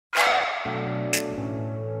Welcome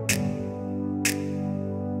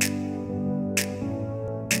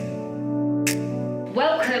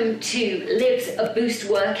to Liv's Boost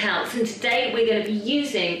Workouts, and today we're going to be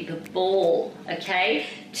using the ball, okay,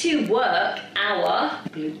 to work our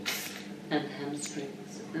glutes and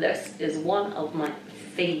hamstrings. This is one of my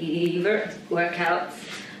favorite workouts.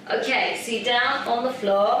 Okay, so you're down on the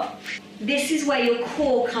floor. This is where your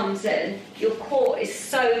core comes in. Your core is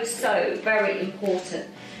so very important.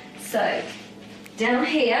 So, down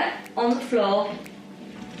here on the floor,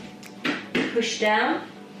 push down,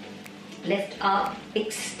 lift up,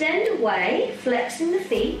 extend away, flexing the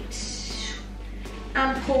feet,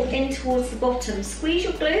 and pull in towards the bottom. Squeeze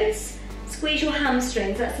your glutes, squeeze your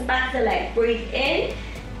hamstrings, that's the back of the leg. Breathe in,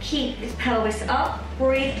 keep the pelvis up,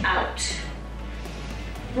 breathe out.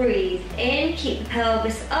 Breathe in, keep the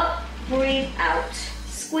pelvis up, breathe out.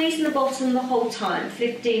 Squeezing the bottom the whole time,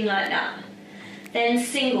 15 like that. Then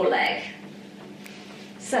single leg.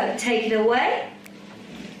 So take it away,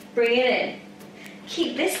 bring it in.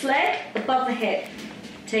 Keep this leg above the hip.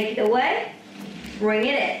 Take it away, bring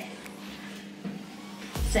it in.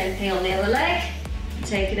 Same thing on the other leg.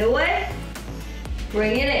 Take it away,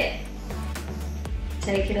 bring it in.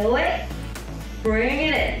 Take it away, bring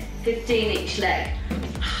it in. 15 each leg.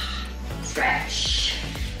 Stretch.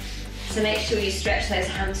 So make sure you stretch those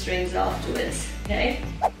hamstrings afterwards, okay?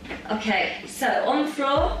 Okay, so on the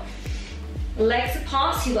floor, legs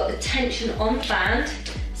apart, so you've got the tension on the band.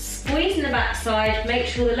 Squeezing the backside, make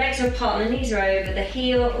sure the legs are apart and the knees are over the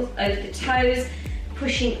heels, over the toes,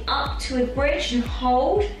 pushing up to a bridge and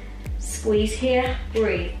hold. Squeeze here,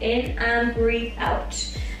 breathe in and breathe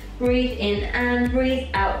out. Breathe in and breathe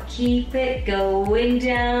out. Keep it going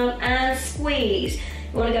down and squeeze.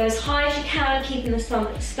 You want to go as high as you can, keeping the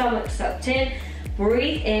stomach sucked in.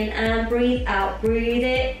 Breathe in and breathe out. Breathe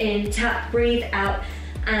it in, tap, breathe out.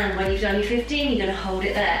 And when you've done your 15, you're going to hold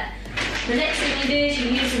it there. The next thing you do is you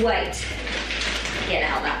use the weight. Get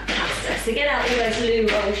out that pasta. So get out all those loo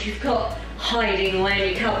rolls you've got hiding away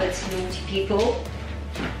in your cupboards, naughty people.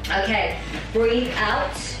 Okay, breathe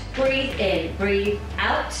out, breathe in, breathe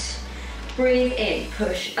out, breathe in,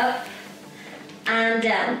 push up and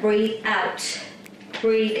down, breathe out,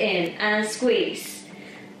 breathe in and squeeze,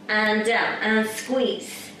 and down and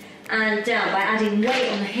squeeze, and down. By adding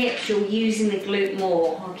weight on the hips, you're using the glute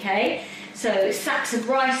more, okay? So sacks of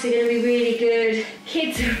rice are going to be really good.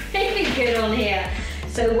 Kids are really good on here.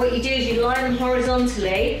 So what you do is you lie them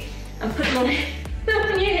horizontally and put them on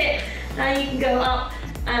your hip. Now you can go up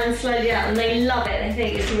and slowly down, and they love it. They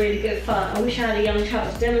think it's really good fun. I wish I had a young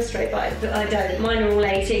child to demonstrate, but I don't. Mine are all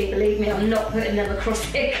 18, believe me. I'm not putting them across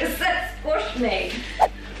here because that's squashed me.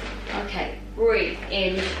 Okay, breathe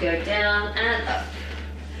in, go down and up.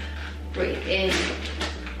 Breathe in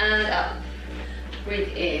and up.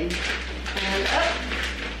 Breathe in and up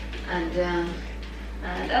and down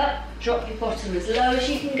and up. Drop your bottom as low as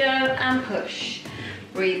you can go and push.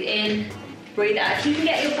 Breathe in, breathe out. If you can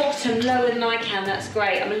get your bottom lower than I can, that's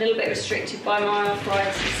great. I'm a little bit restricted by my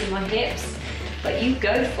arthritis in my hips, but you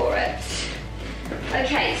go for it.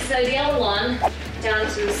 Okay, so the other one, down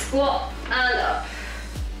to the squat and up.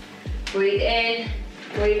 Breathe in,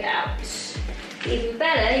 breathe out. Even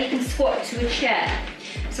better, you can squat to a chair.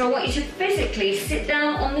 So I want you to physically sit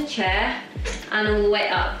down on the chair and all the way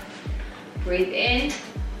up. Breathe in,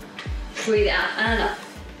 breathe out and up.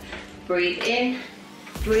 Breathe in,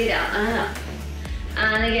 breathe out and up.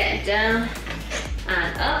 And again, down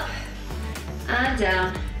and up and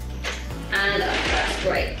down and up. That's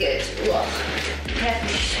great, good. Whoa.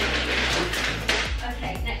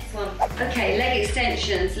 Okay, next one. Okay, leg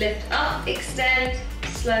extensions. Lift up, extend,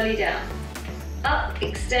 slowly down. Up,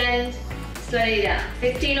 extend, slowly down.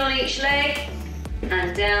 15 on each leg,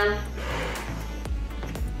 and down,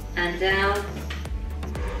 and down,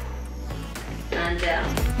 and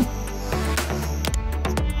down.